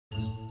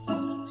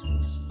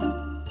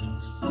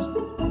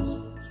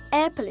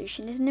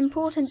pollution is an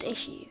important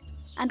issue,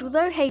 and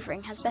although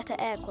Havering has better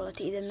air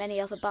quality than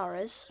many other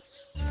boroughs,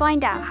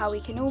 find out how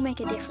we can all make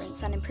a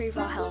difference and improve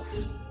our health.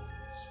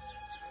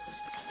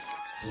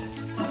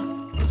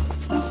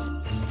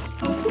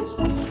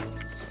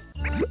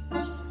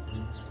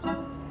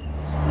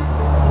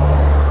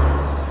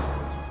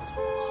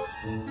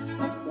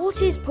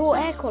 What is poor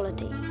air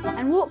quality,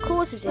 and what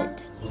causes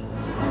it?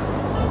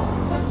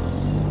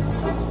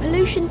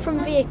 Pollution from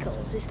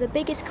vehicles is the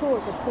biggest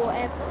cause of poor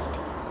air quality.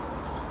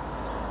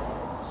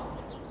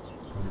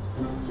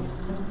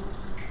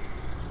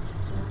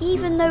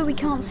 Even though we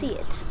can't see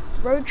it,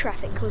 road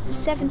traffic causes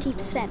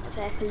 70% of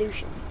air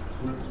pollution.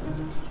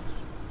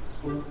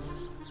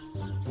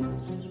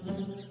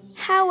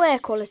 How air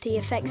quality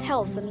affects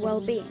health and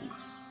well-being.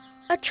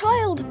 A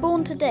child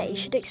born today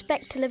should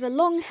expect to live a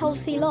long,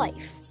 healthy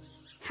life.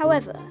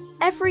 However,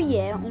 every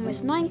year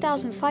almost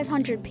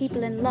 9,500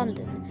 people in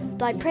London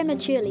die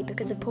prematurely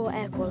because of poor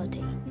air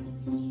quality.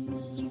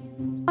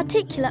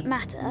 Particulate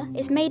matter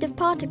is made of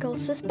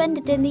particles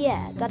suspended in the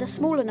air that are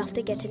small enough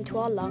to get into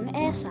our lung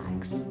air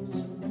sacs.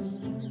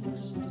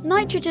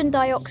 Nitrogen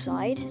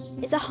dioxide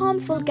is a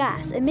harmful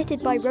gas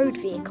emitted by road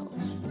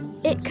vehicles.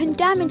 It can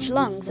damage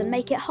lungs and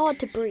make it hard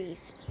to breathe.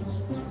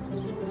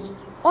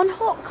 On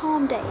hot,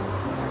 calm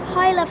days,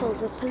 high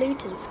levels of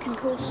pollutants can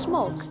cause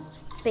smog.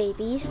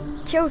 Babies,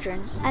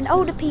 children and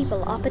older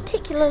people are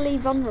particularly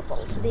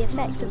vulnerable to the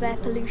effects of air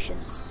pollution.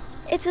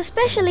 It's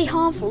especially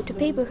harmful to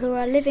people who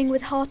are living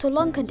with heart or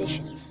lung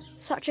conditions,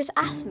 such as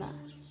asthma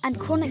and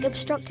chronic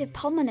obstructive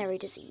pulmonary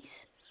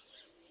disease.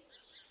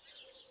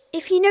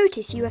 If you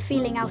notice you are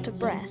feeling out of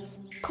breath,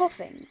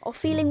 coughing or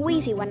feeling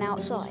wheezy when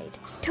outside,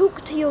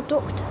 talk to your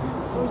doctor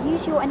or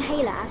use your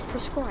inhaler as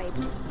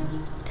prescribed.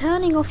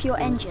 Turning off your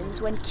engines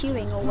when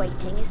queuing or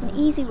waiting is an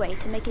easy way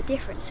to make a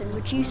difference and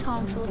reduce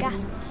harmful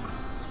gases.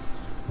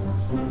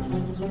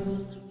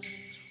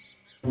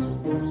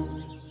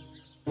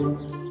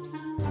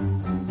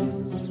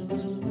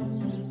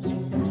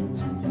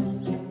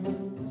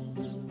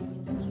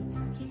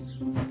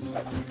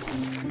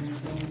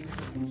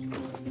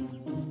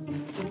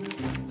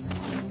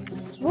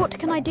 What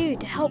can I do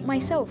to help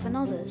myself and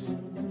others?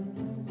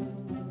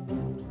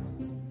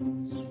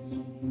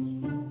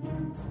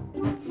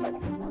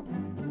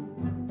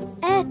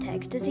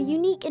 AirText is a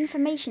unique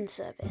information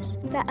service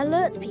that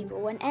alerts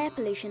people when air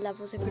pollution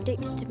levels are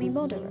predicted to be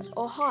moderate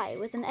or high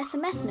with an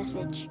SMS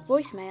message,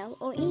 voicemail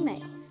or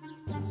email.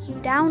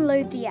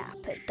 Download the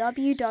app at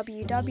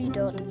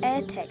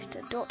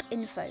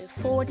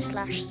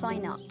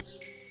www.airtext.info/sign-up.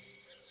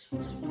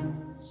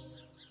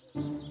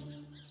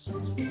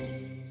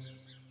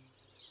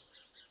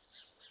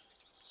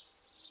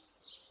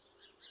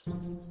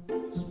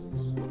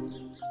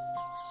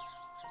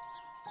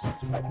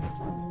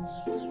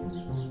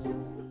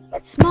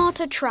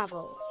 Smarter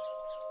travel.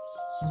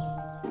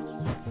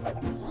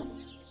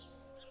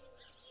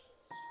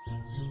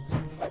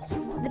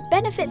 The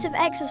benefits of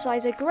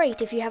exercise are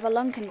great if you have a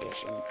lung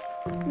condition.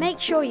 Make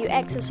sure you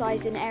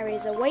exercise in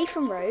areas away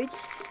from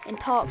roads, in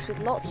parks with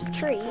lots of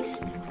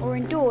trees, or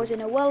indoors in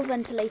a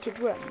well-ventilated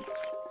room.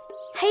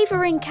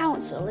 Havering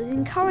Council is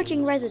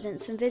encouraging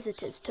residents and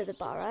visitors to the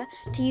borough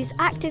to use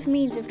active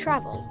means of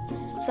travel,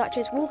 such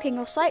as walking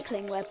or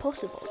cycling where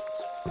possible.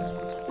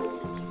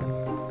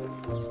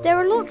 There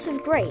are lots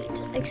of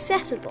great,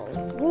 accessible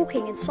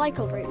walking and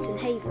cycle routes in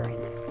Havering.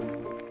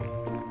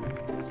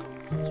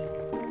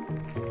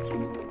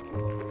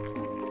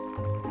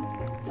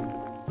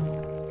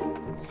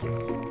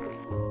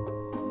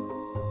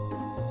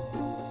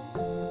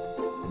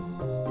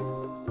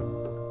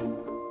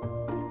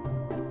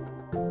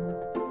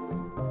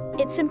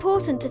 It's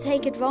important to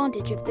take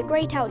advantage of the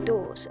great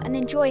outdoors and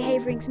enjoy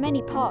Havering's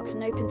many parks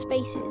and open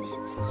spaces.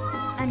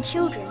 And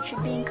children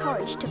should be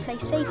encouraged to play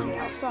safely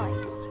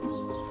outside.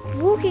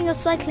 Walking or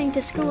cycling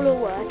to school or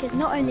work is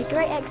not only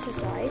great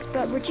exercise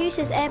but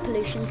reduces air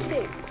pollution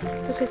too,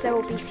 because there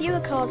will be fewer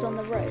cars on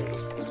the road.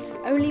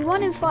 Only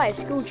 1 in 5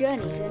 school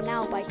journeys are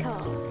now by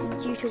car,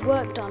 due to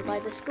work done by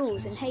the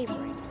schools in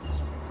Havering.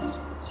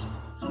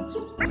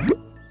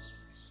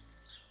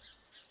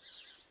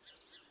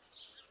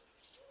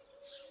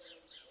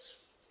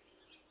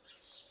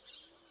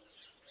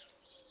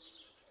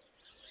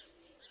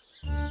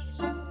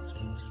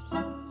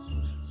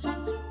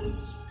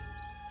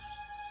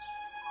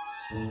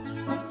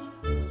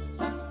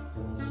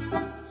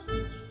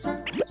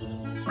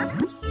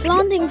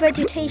 Planting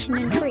vegetation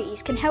and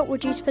trees can help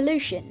reduce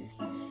pollution.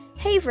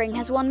 Havering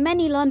has won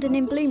many London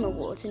in Bloom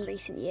awards in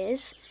recent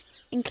years,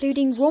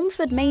 including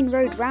Romford Main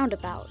Road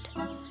Roundabout,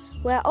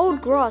 where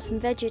old grass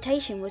and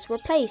vegetation was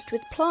replaced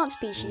with plant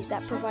species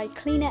that provide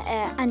cleaner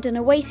air and an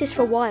oasis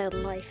for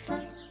wildlife.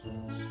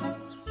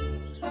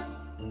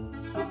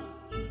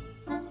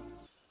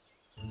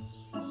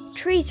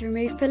 Trees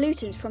remove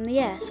pollutants from the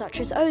air such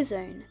as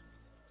ozone,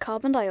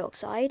 carbon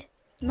dioxide,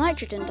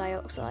 nitrogen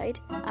dioxide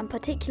and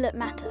particulate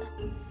matter.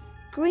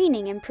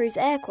 Greening improves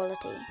air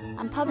quality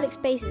and public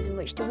spaces in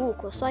which to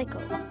walk or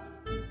cycle.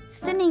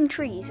 Thinning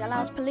trees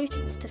allows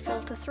pollutants to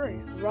filter through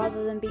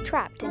rather than be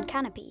trapped in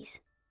canopies.